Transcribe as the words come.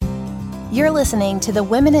You're listening to the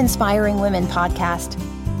Women Inspiring Women podcast.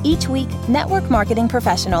 Each week, network marketing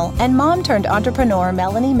professional and mom-turned-entrepreneur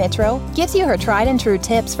Melanie Mitro gives you her tried and true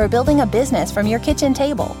tips for building a business from your kitchen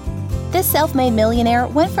table. This self-made millionaire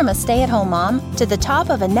went from a stay-at-home mom to the top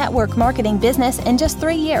of a network marketing business in just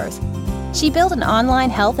 3 years. She built an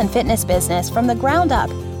online health and fitness business from the ground up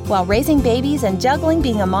while raising babies and juggling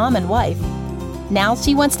being a mom and wife. Now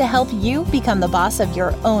she wants to help you become the boss of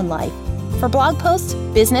your own life. For blog posts,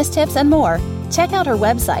 business tips, and more, check out her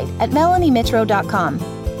website at melaniemitro.com.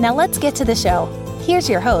 Now let's get to the show. Here's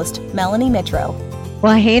your host, Melanie Mitro.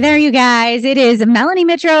 Well, hey there, you guys. It is Melanie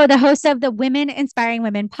Mitro, the host of the Women Inspiring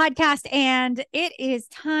Women podcast, and it is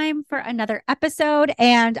time for another episode.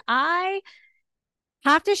 And I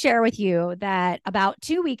have to share with you that about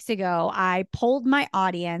 2 weeks ago, I polled my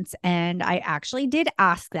audience and I actually did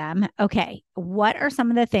ask them, okay, what are some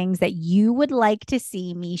of the things that you would like to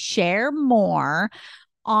see me share more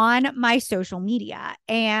on my social media?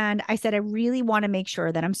 And I said, I really want to make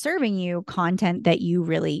sure that I'm serving you content that you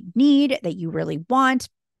really need, that you really want,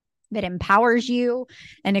 that empowers you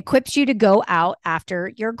and equips you to go out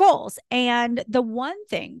after your goals. And the one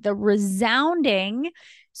thing, the resounding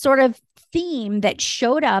sort of theme that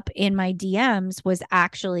showed up in my DMs was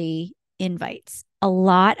actually invites. A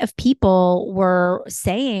lot of people were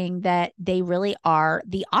saying that they really are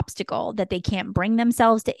the obstacle, that they can't bring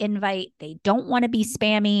themselves to invite. They don't want to be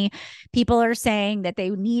spammy. People are saying that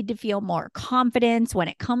they need to feel more confidence when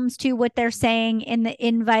it comes to what they're saying in the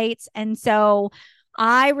invites. And so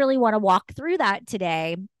I really want to walk through that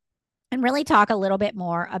today and really talk a little bit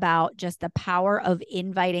more about just the power of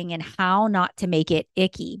inviting and how not to make it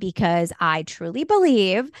icky, because I truly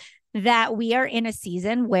believe that we are in a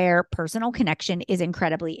season where personal connection is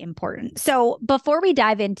incredibly important. So before we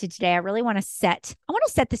dive into today, I want to set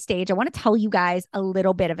the stage. I want to tell you guys a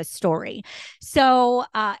little bit of a story. So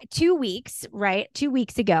 2 weeks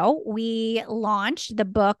ago, we launched the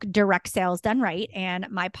book Direct Sales Done Right. And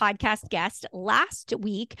my podcast guest last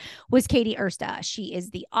week was Katie Ersta. She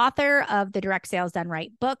is the author of the Direct Sales Done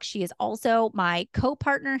Right book. She is also my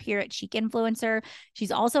co-partner here at Chic Influencer.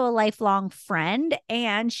 She's also a lifelong friend,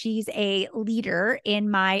 and she's a leader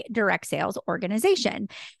in my direct sales organization.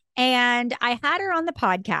 And I had her on the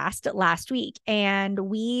podcast last week, and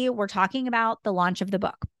we were talking about the launch of the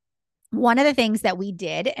book. One of the things that we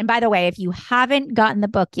did, and by the way, if you haven't gotten the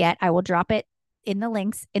book yet, I will drop it in the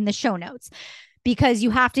links in the show notes, because you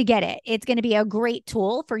have to get it. It's going to be a great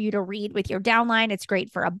tool for you to read with your downline. It's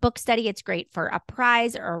great for a book study. It's great for a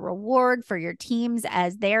prize or a reward for your teams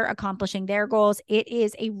as they're accomplishing their goals. It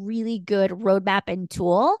is a really good roadmap and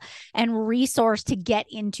tool and resource to get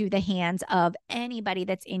into the hands of anybody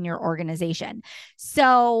that's in your organization.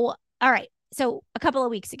 So, all right. So a couple of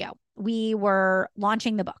weeks ago, we were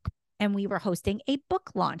launching the book, and we were hosting a book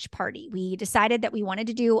launch party. We decided that we wanted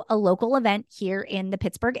to do a local event here in the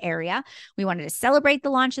Pittsburgh area. We wanted to celebrate the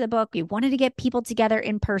launch of the book. We wanted to get people together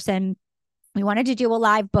in person. We wanted to do a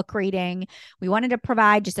live book reading. We wanted to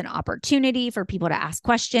provide just an opportunity for people to ask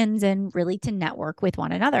questions and really to network with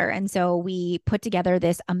one another. And so we put together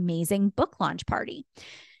this amazing book launch party.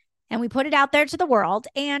 And we put it out there to the world,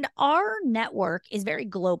 and our network is very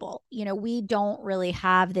global. You know, we don't really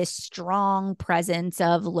have this strong presence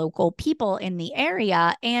of local people in the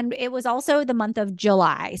area. And it was also the month of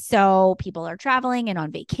July. So people are traveling and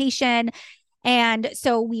on vacation. And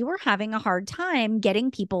so we were having a hard time getting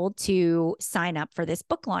people to sign up for this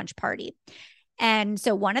book launch party. And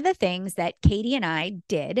so one of the things that Katie and I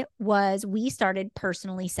did was we started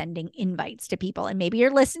personally sending invites to people. And maybe you're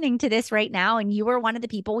listening to this right now and you were one of the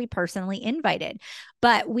people we personally invited.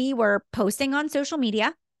 But we were posting on social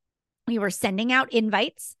media. We were sending out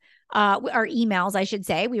invites. Our emails, I should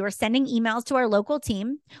say. We were sending emails to our local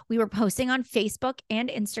team. We were posting on Facebook and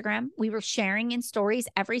Instagram. We were sharing in stories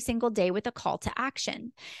every single day with a call to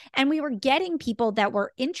action. And we were getting people that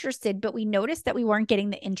were interested, but we noticed that we weren't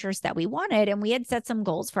getting the interest that we wanted. And we had set some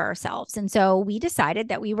goals for ourselves. And so we decided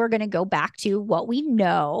that we were going to go back to what we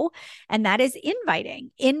know, and that is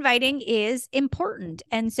inviting. Inviting is important.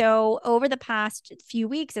 And so over the past few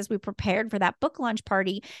weeks, as we prepared for that book launch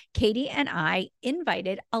party, Katie and I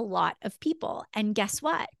invited a lot of people. And guess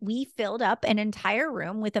what? We filled up an entire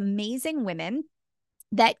room with amazing women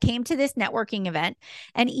that came to this networking event.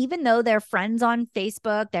 And even though they're friends on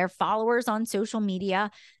Facebook, they're followers on social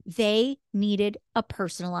media, they needed a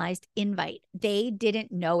personalized invite. They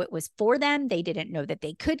didn't know it was for them. They didn't know that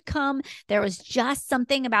they could come. There was just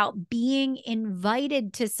something about being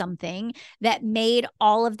invited to something that made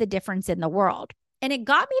all of the difference in the world. And it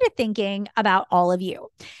got me to thinking about all of you.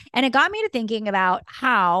 And it got me to thinking about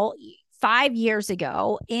how 5 years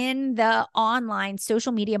ago in the online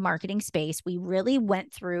social media marketing space, we really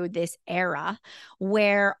went through this era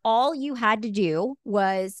where all you had to do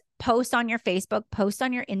was post on your Facebook, post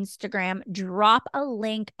on your Instagram, drop a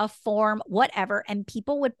link, a form, whatever, and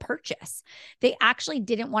people would purchase. They actually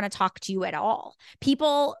didn't want to talk to you at all.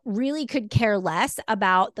 People really could care less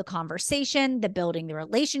about the conversation, the building the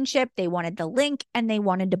relationship. They wanted the link and they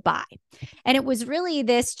wanted to buy. And it was really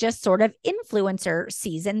this just sort of influencer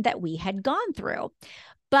season that we had gone through.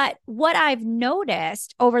 But what I've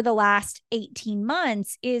noticed over the last 18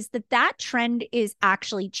 months is that trend is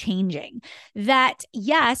actually changing. That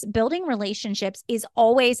yes, building relationships is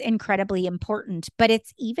always incredibly important, but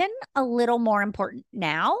it's even a little more important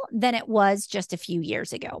now than it was just a few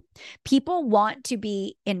years ago. People want to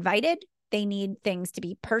be invited. They need things to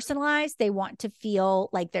be personalized. They want to feel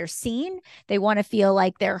like they're seen. They want to feel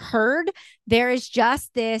like they're heard. There is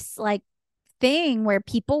just this thing where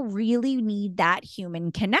people really need that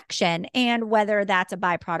human connection. And whether that's a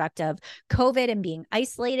byproduct of COVID and being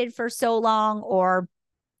isolated for so long, or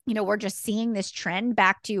we're just seeing this trend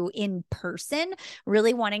back to in person,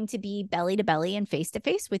 really wanting to be belly to belly and face to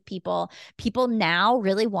face with people. People now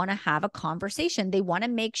really want to have a conversation. They want to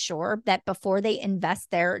make sure that before they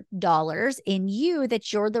invest their dollars in you,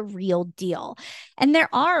 that you're the real deal. And there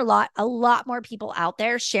are a lot more people out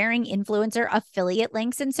there sharing influencer affiliate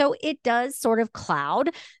links. And so it does sort of cloud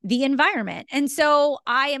the environment. And so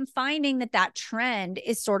I am finding that trend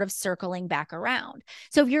is sort of circling back around.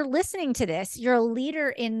 So if you're listening to this, you're a leader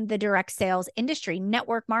in the direct sales industry,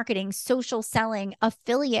 network marketing, social selling,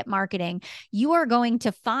 affiliate marketing, you are going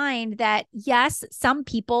to find that, yes, some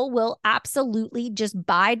people will absolutely just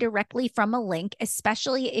buy directly from a link,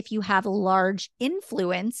 especially if you have large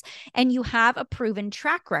influence and you have a proven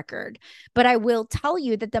track record. But I will tell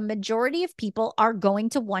you that the majority of people are going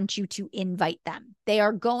to want you to invite them. They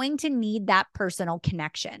are going to need that personal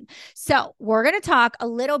connection. So we're going to talk a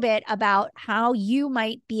little bit about how you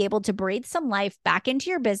might be able to breathe some life back into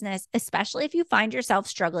your business, especially if you find yourself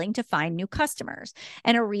struggling to find new customers.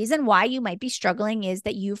 And a reason why you might be struggling is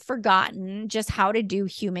that you've forgotten just how to do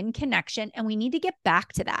human connection, and we need to get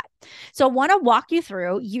back to that. So I want to walk you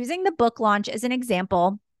through using the book launch as an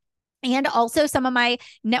example, and also some of my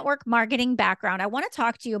network marketing background. I want to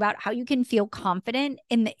talk to you about how you can feel confident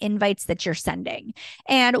in the invites that you're sending.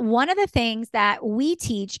 And one of the things that we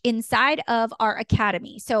teach inside of our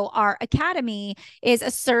academy. So our academy is a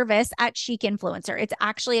service at Chic Influencer. It's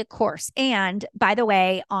actually a course. And by the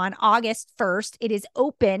way, on August 1st, it is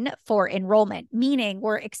open for enrollment, meaning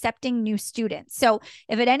we're accepting new students. So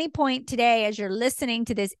if at any point today, as you're listening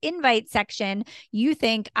to this invite section, you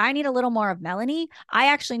think I need a little more of Melanie, I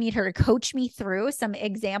actually need her to coach me through some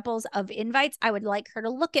examples of invites. I would like her to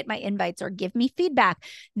look at my invites or give me feedback.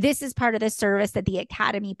 This is part of the service that the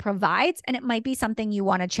Academy provides, and it might be something you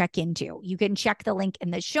want to check into. You can check the link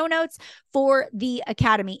in the show notes for the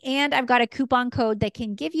Academy. And I've got a coupon code that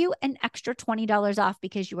can give you an extra $20 off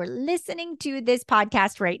because you are listening to this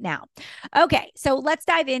podcast right now. Okay, so let's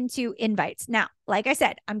dive into invites. Now, like I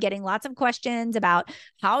said, I'm getting lots of questions about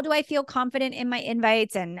how do I feel confident in my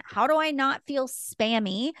invites and how do I not feel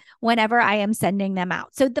spammy whenever I am sending them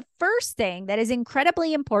out. So the first thing that is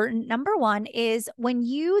incredibly important, number one, is when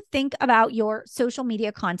you think about your social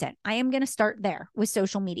media content. I am going to start there with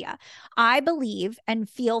social media. I believe and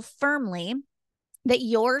feel firmly that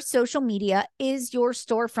your social media is your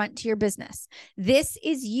storefront to your business. This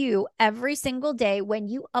is you every single day when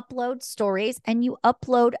you upload stories and you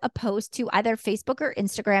upload a post to either Facebook or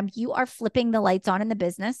Instagram. You are flipping the lights on in the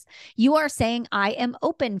business. You are saying, I am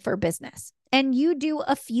open for business. And you do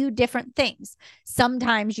a few different things.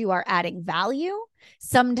 Sometimes you are adding value.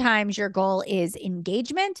 Sometimes your goal is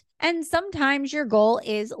engagement. And sometimes your goal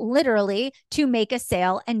is literally to make a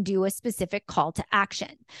sale and do a specific call to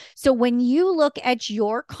action. So when you look at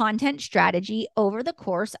your content strategy over the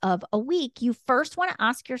course of a week, you first want to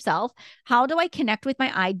ask yourself, how do I connect with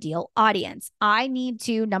my ideal audience? I need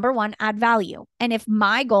to, number one, add value. And if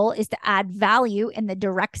my goal is to add value in the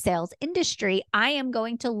direct sales industry, I am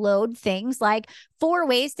going to load things like 4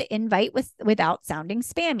 ways to invite without sounding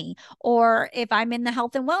spammy. Or if I'm in the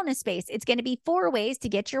health and wellness space, it's going to be 4 ways to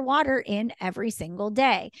get your water in every single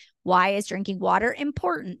day. Why is drinking water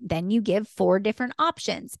important? Then you give 4 different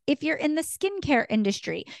options. If you're in the skincare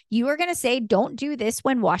industry, you are going to say, don't do this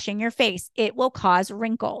when washing your face. It will cause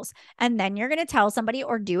wrinkles. And then you're going to tell somebody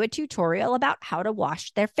or do a tutorial about how to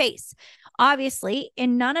wash their face. Obviously,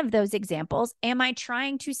 in none of those examples am I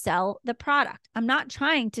trying to sell the product. I'm not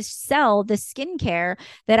trying to sell the skincare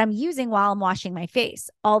that I'm using while I'm washing my face.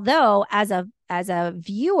 Although as a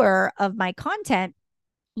viewer of my content,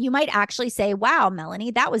 You might actually say, wow,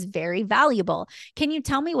 Melanie, that was very valuable. Can you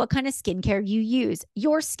tell me what kind of skincare you use?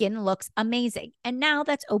 Your skin looks amazing. And now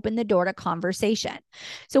that's opened the door to conversation.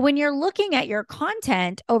 So when you're looking at your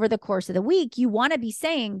content over the course of the week, you want to be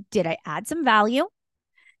saying, did I add some value?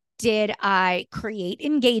 Did I create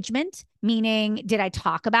engagement? Meaning, did I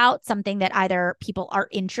talk about something that either people are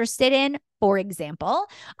interested in? For example,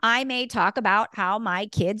 I may talk about how my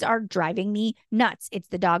kids are driving me nuts. It's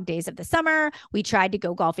the dog days of the summer. We tried to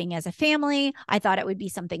go golfing as a family. I thought it would be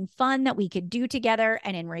something fun that we could do together.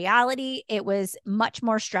 And in reality, it was much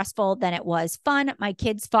more stressful than it was fun. My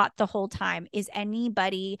kids fought the whole time. Is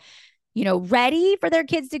anybody ready for their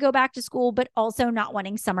kids to go back to school, but also not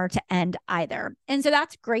wanting summer to end either? And so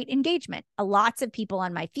that's great engagement. Lots of people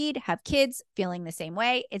on my feed have kids feeling the same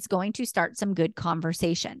way. It's going to start some good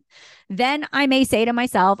conversation. Then I may say to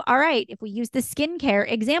myself, all right, if we use the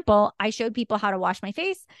skincare example, I showed people how to wash my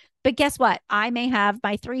face. But guess what? I may have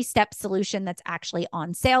my 3-step solution that's actually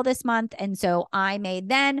on sale this month. And so I may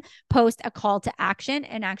then post a call to action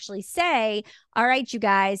and actually say, all right, you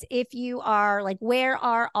guys, if you are like, where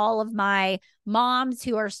are all of my moms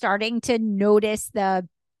who are starting to notice the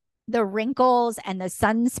wrinkles and the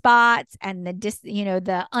sunspots and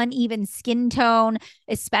the uneven skin tone,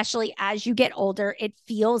 especially as you get older? It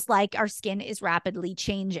feels like our skin is rapidly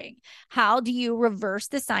changing. How do you reverse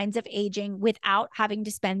the signs of aging without having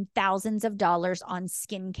to spend thousands of dollars on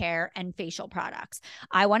skincare and facial products?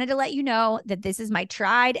 I wanted to let you know that this is my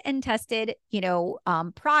tried and tested,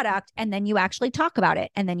 product. And then you actually talk about it.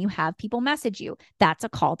 And then you have people message you. That's a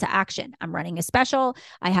call to action. I'm running a special.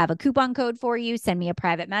 I have a coupon code for you. Send me a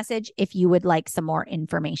private message if you would like some more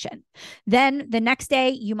information. Then the next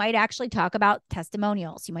day, you might actually talk about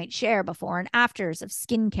testimonials. You might share before and afters of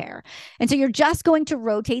skincare. And so you're just going to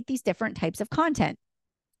rotate these different types of content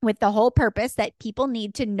with the whole purpose that people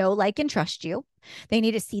need to know, like, and trust you. They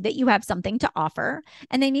need to see that you have something to offer,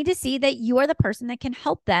 and they need to see that you are the person that can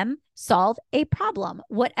help them solve a problem,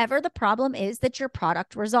 whatever the problem is that your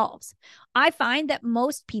product resolves. I find that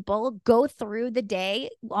most people go through the day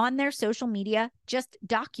on their social media just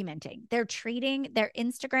documenting. They're treating their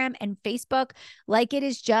Instagram and Facebook like it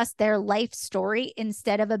is just their life story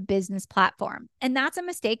instead of a business platform. And that's a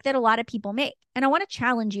mistake that a lot of people make. And I want to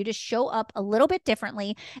challenge you to show up a little bit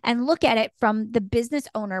differently and look at it from the business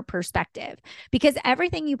owner perspective, because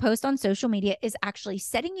everything you post on social media is actually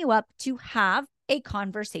setting you up to have a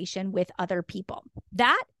conversation with other people.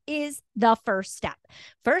 That is the first step.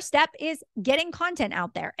 First step is getting content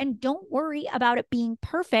out there. And don't worry about it being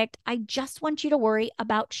perfect. I just want you to worry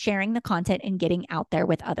about sharing the content and getting out there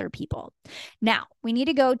with other people. Now, we need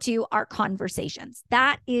to go to our conversations.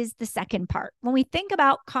 That is the second part. When we think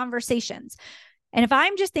about conversations, and if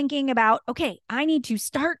I'm just thinking about, okay, I need to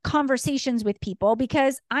start conversations with people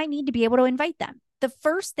because I need to be able to invite them, the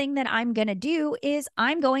first thing that I'm going to do is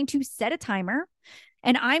I'm going to set a timer,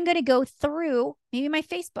 and I'm going to go through maybe my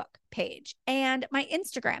Facebook page and my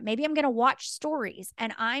Instagram. Maybe I'm going to watch stories,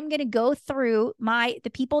 and I'm going to go through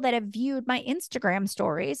the people that have viewed my Instagram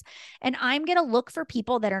stories. And I'm going to look for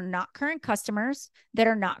people that are not current customers, that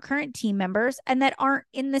are not current team members, and that aren't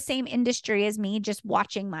in the same industry as me, just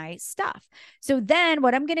watching my stuff. So then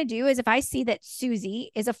what I'm going to do is, if I see that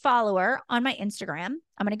Susie is a follower on my Instagram,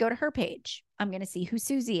 I'm going to go to her page. I'm going to see who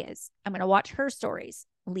Susie is. I'm going to watch her stories,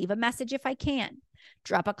 leave a message if I can,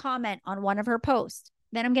 drop a comment on one of her posts.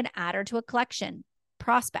 Then I'm going to add her to a collection,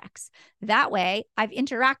 prospects. That way I've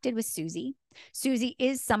interacted with Susie. Susie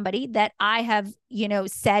is somebody that I have,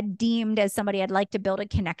 deemed as somebody I'd like to build a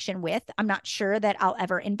connection with. I'm not sure that I'll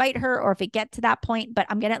ever invite her or if it gets to that point, but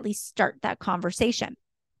I'm going to at least start that conversation.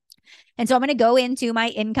 And so I'm going to go into my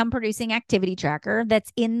income producing activity tracker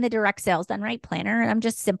that's in the Direct Sales Done Right planner. And I'm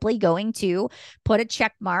just simply going to put a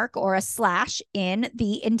check mark or a slash in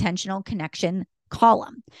the intentional connection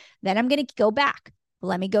column. Then I'm going to go back.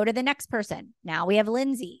 Let me go to the next person. Now we have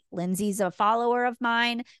Lindsay. Lindsay's a follower of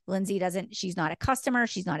mine. She's not a customer.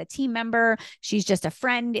 She's not a team member. She's just a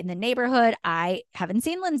friend in the neighborhood. I haven't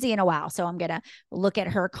seen Lindsay in a while. So I'm going to look at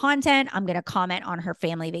her content. I'm going to comment on her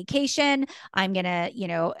family vacation. I'm going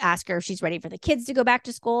to, ask her if she's ready for the kids to go back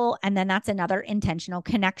to school. And then that's another intentional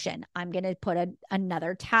connection. I'm going to put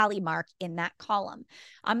another tally mark in that column.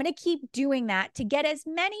 I'm going to keep doing that to get as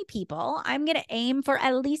many people. I'm going to aim for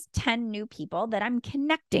at least 10 new people that I'm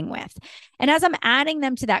connecting with. And as I'm adding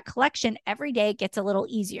them to that collection, every day it gets a little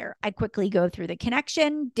easier. I quickly go through the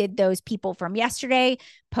connection. Did those people from yesterday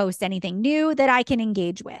post anything new that I can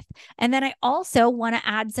engage with? And then I also want to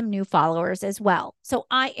add some new followers as well. So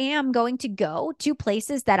I am going to go to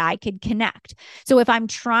places that I could connect. So if I'm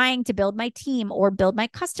trying to build my team or build my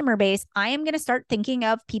customer base, I am going to start thinking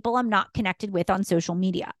of people I'm not connected with on social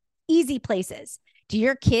media. Easy places. Do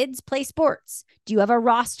your kids play sports? Do you have a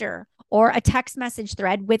roster or a text message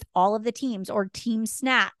thread with all of the teams or Team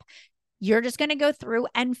Snap? You're just going to go through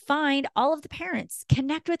and find all of the parents,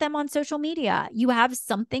 connect with them on social media. You have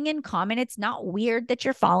something in common. It's not weird that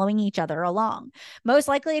you're following each other along. Most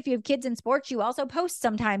likely, if you have kids in sports, you also post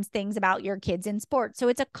sometimes things about your kids in sports. So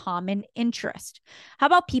it's a common interest. How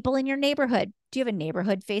about people in your neighborhood? Do you have a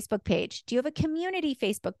neighborhood Facebook page? Do you have a community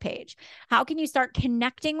Facebook page? How can you start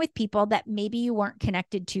connecting with people that maybe you weren't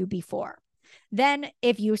connected to before? Then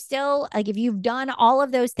if you've done all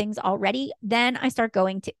of those things already, then I start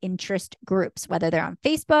going to interest groups, whether they're on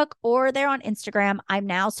Facebook or they're on Instagram. I'm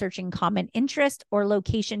now searching common interest or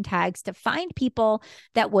location tags to find people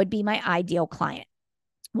that would be my ideal client.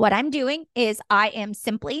 What I'm doing is I am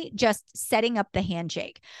simply just setting up the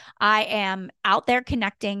handshake. I am out there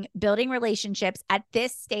connecting, building relationships. At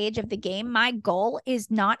this stage of the game, my goal is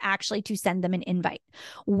not actually to send them an invite.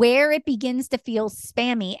 Where it begins to feel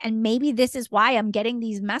spammy, and maybe this is why I'm getting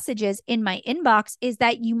these messages in my inbox, is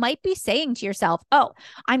that you might be saying to yourself, oh,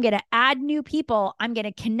 I'm going to add new people. I'm going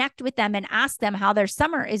to connect with them and ask them how their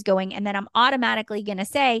summer is going. And then I'm automatically going to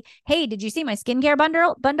say, hey, did you see my skincare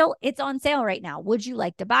bundle? It's on sale right now. Would you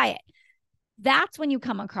like to buy it? That's when you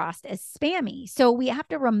come across as spammy. So we have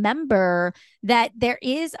to remember that there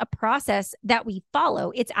is a process that we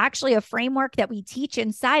follow. It's actually a framework that we teach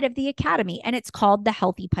inside of the academy, and it's called the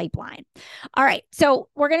Healthy Pipeline. All right. So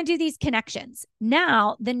we're going to do these connections.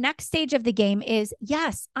 Now, the next stage of the game is,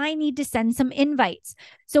 yes, I need to send some invites.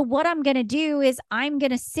 So what I'm going to do is I'm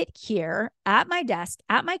going to sit here at my desk,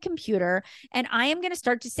 at my computer, and I am going to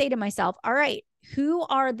start to say to myself, all right, who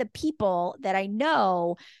are the people that I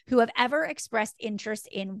know who have ever expressed interest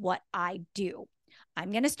in what I do? I'm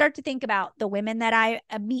going to start to think about the women that I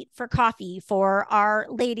meet for coffee for our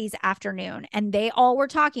ladies' afternoon, and they all were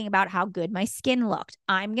talking about how good my skin looked.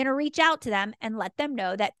 I'm going to reach out to them and let them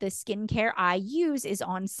know that the skincare I use is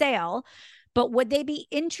on sale. But would they be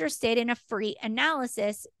interested in a free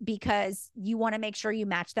analysis because you want to make sure you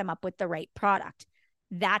match them up with the right product?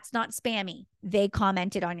 That's not spammy. They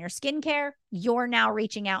commented on your skincare. You're now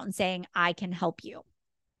reaching out and saying, I can help you.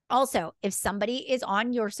 Also, if somebody is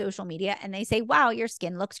on your social media and they say, wow, your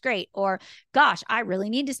skin looks great, or gosh, I really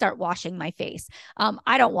need to start washing my face.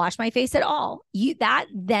 I don't wash my face at all. That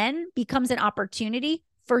then becomes an opportunity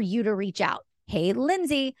for you to reach out. Hey,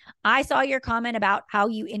 Lindsay, I saw your comment about how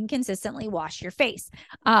you inconsistently wash your face.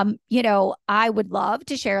 I would love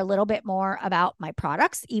to share a little bit more about my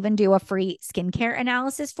products, even do a free skincare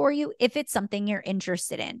analysis for you if it's something you're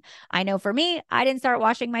interested in. I know for me, I didn't start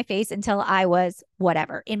washing my face until I was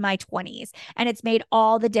in my 20s, and it's made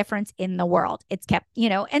all the difference in the world. It's kept,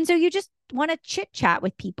 and so you just want to chit chat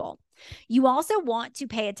with people. You also want to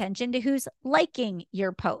pay attention to who's liking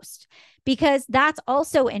your post, because that's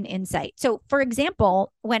also an insight. So for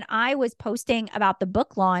example, when I was posting about the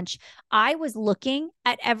book launch, I was looking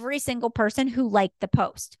at every single person who liked the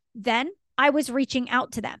post. Then I was reaching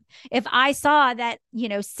out to them. If I saw that,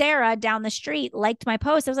 Sarah down the street liked my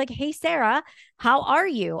post, I was like, hey, Sarah, how are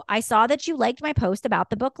you? I saw that you liked my post about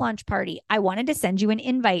the book launch party. I wanted to send you an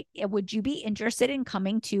invite. Would you be interested in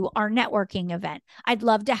coming to our networking event? I'd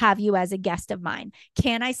love to have you as a guest of mine.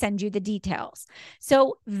 Can I send you the details?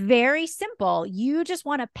 So very simple. You just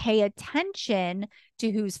want to pay attention to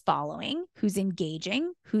who's following, who's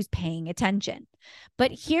engaging, who's paying attention. But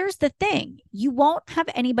here's the thing. You won't have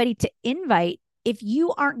anybody to invite if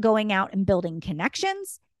you aren't going out and building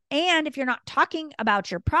connections, and if you're not talking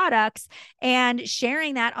about your products and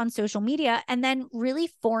sharing that on social media, and then really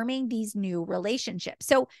forming these new relationships.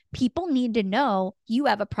 So people need to know you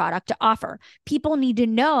have a product to offer. People need to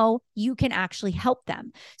know you can actually help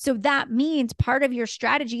them. So that means part of your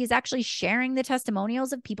strategy is actually sharing the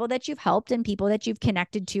testimonials of people that you've helped and people that you've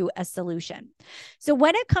connected to a solution. So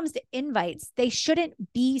when it comes to invites, they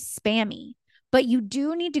shouldn't be spammy, but you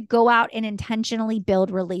do need to go out and intentionally build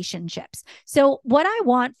relationships. So what I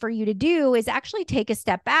want for you to do is actually take a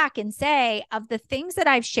step back and say, of the things that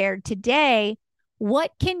I've shared today,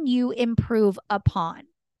 what can you improve upon?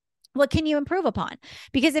 What can you improve upon?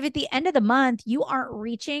 Because if at the end of the month you aren't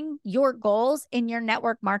reaching your goals in your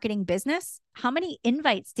network marketing business, how many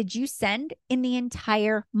invites did you send in the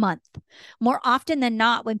entire month? More often than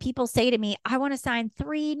not, when people say to me, I want to sign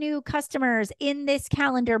 3 new customers in this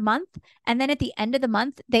calendar month, and then at the end of the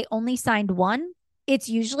month, they only signed 1, it's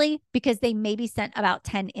usually because they maybe sent about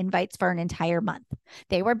 10 invites for an entire month.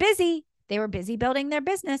 They were busy. They were busy building their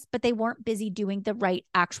business, but they weren't busy doing the right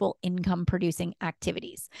actual income producing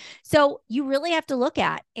activities. So you really have to look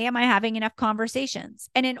at, am I having enough conversations?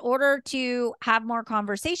 And in order to have more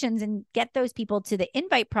conversations and get those people to the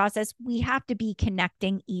invite process, we have to be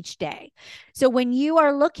connecting each day. So when you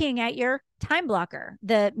are looking at your time blocker,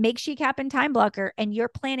 the Make Chic Happen time blocker, and you're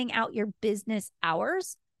planning out your business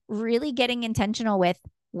hours, really getting intentional with,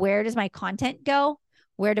 where does my content go?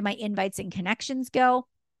 Where do my invites and connections go?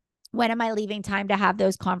 When am I leaving time to have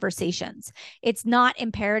those conversations? It's not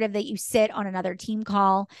imperative that you sit on another team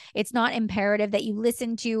call. It's not imperative that you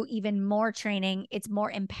listen to even more training. It's more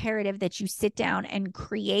imperative that you sit down and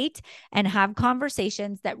create and have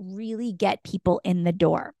conversations that really get people in the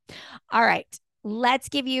door. All right. Let's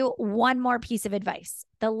give you one more piece of advice.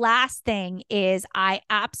 The last thing is, I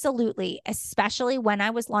absolutely, especially when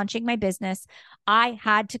I was launching my business, I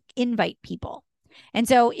had to invite people. And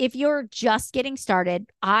so if you're just getting started,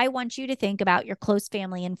 I want you to think about your close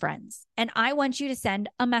family and friends, and I want you to send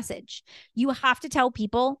a message. You have to tell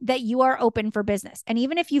people that you are open for business. And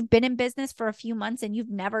even if you've been in business for a few months and you've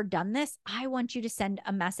never done this, I want you to send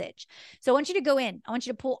a message. So I want you to go in. I want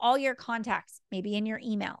you to pull all your contacts, maybe in your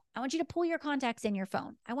email. I want you to pull your contacts in your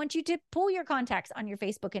phone. I want you to pull your contacts on your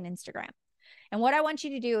Facebook and Instagram. And what I want you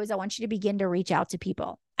to do is I want you to begin to reach out to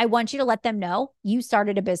people. I want you to let them know you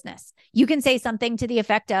started a business. You can say something to the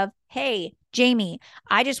effect of, hey, Jamie,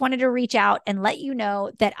 I just wanted to reach out and let you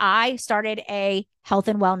know that I started a health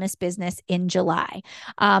and wellness business in July.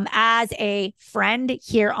 As a friend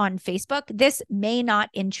here on Facebook, this may not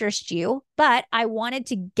interest you, but I wanted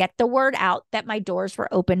to get the word out that my doors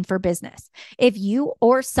were open for business. If you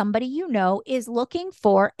or somebody you know is looking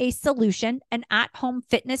for a solution, an at-home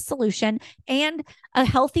fitness solution, and a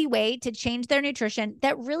healthy way to change their nutrition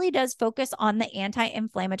that really does focus on the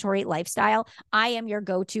anti-inflammatory lifestyle, I am your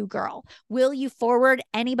go-to girl. Will you forward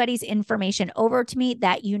anybody's information over to me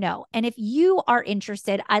that you know? And if you are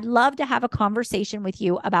interested, I'd love to have a conversation with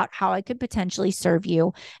you about how I could potentially serve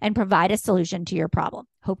you and provide a solution to your problem.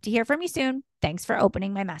 Hope to hear from you soon. Thanks for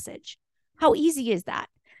opening my message. How easy is that?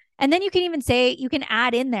 And then you can even say, you can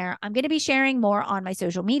add in there, I'm going to be sharing more on my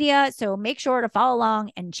social media. So make sure to follow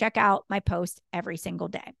along and check out my posts every single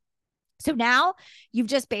day. So now you've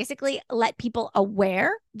just basically let people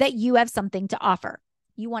aware that you have something to offer.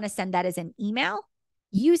 You want to send that as an email.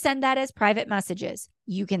 You send that as private messages.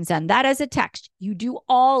 You can send that as a text. You do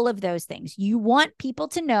all of those things. You want people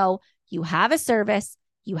to know you have a service,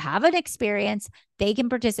 you have an experience they can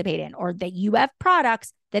participate in, or that you have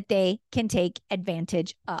products that they can take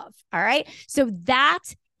advantage of. All right. So that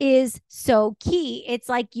is so key. It's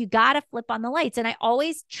like you got to flip on the lights. And I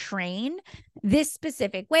always train this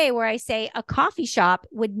specific way where I say a coffee shop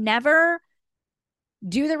would never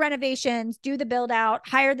do the renovations, do the build out,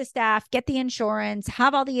 hire the staff, get the insurance,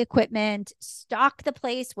 have all the equipment, stock the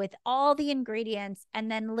place with all the ingredients, and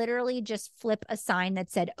then literally just flip a sign that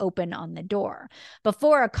said open on the door.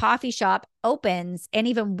 Before a coffee shop opens, and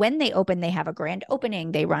even when they open, they have a grand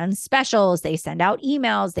opening, they run specials, they send out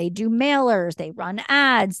emails, they do mailers, they run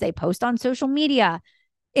ads, they post on social media.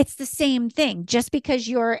 It's the same thing. Just because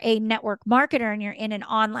you're a network marketer and you're in an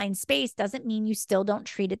online space doesn't mean you still don't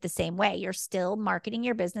treat it the same way. You're still marketing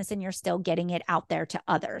your business and you're still getting it out there to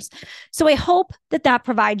others. So I hope that that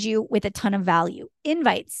provides you with a ton of value.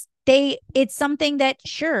 Invites. It's something that,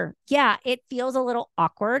 sure, yeah, it feels a little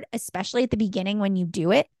awkward, especially at the beginning when you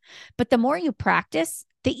do it. But the more you practice,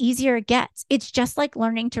 the easier it gets. It's just like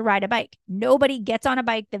learning to ride a bike. Nobody gets on a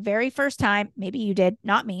bike the very first time. Maybe you did,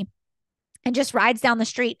 not me. And just rides down the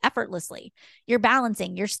street effortlessly. You're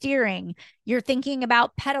balancing, you're steering, you're thinking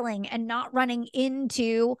about pedaling and not running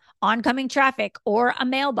into oncoming traffic or a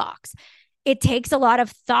mailbox. It takes a lot of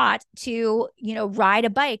thought to, ride a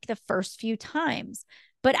bike the first few times.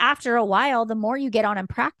 But after a while, the more you get on and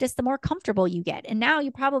practice, the more comfortable you get. And now you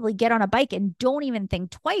probably get on a bike and don't even think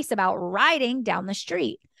twice about riding down the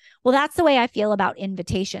street. Well, that's the way I feel about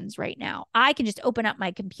invitations right now. I can just open up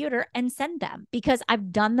my computer and send them because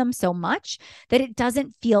I've done them so much that it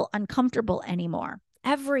doesn't feel uncomfortable anymore.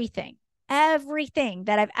 Everything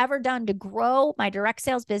that I've ever done to grow my direct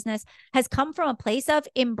sales business has come from a place of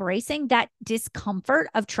embracing that discomfort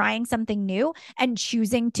of trying something new and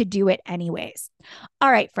choosing to do it anyways.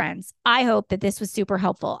 All right, friends, I hope that this was super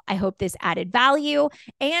helpful. I hope this added value,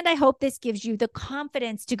 and I hope this gives you the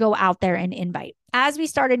confidence to go out there and invite. As we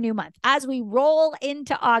start a new month, as we roll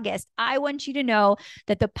into August, I want you to know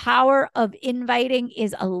that the power of inviting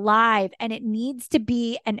is alive, and it needs to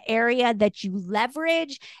be an area that you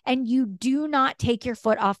leverage and you do not take your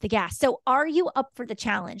foot off the gas. So are you up for the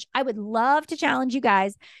challenge? I would love to challenge you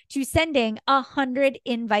guys to sending 100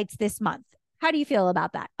 invites this month. How do you feel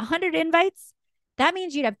about that? 100 invites? That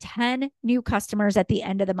means you'd have 10 new customers at the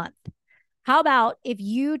end of the month. How about if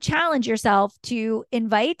you challenge yourself to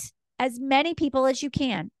invite as many people as you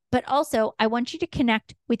can, but also I want you to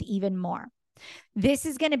connect with even more. This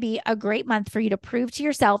is going to be a great month for you to prove to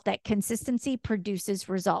yourself that consistency produces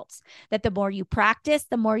results, that the more you practice,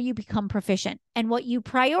 the more you become proficient. And what you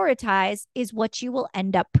prioritize is what you will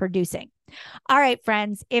end up producing. All right,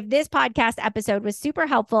 friends, if this podcast episode was super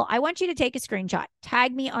helpful, I want you to take a screenshot,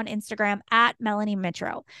 tag me on Instagram at Melanie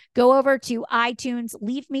Mitro. Go over to iTunes,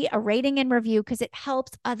 leave me a rating and review because it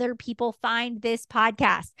helps other people find this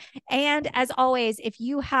podcast. And as always, if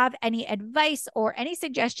you have any advice or any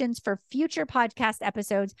suggestions for future podcast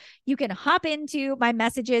episodes, you can hop into my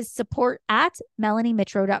messages,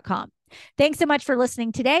 support@melaniemitro.com. Thanks so much for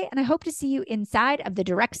listening today, and I hope to see you inside of the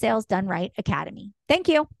Direct Sales Done Right Academy. Thank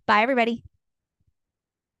you. Bye, everybody.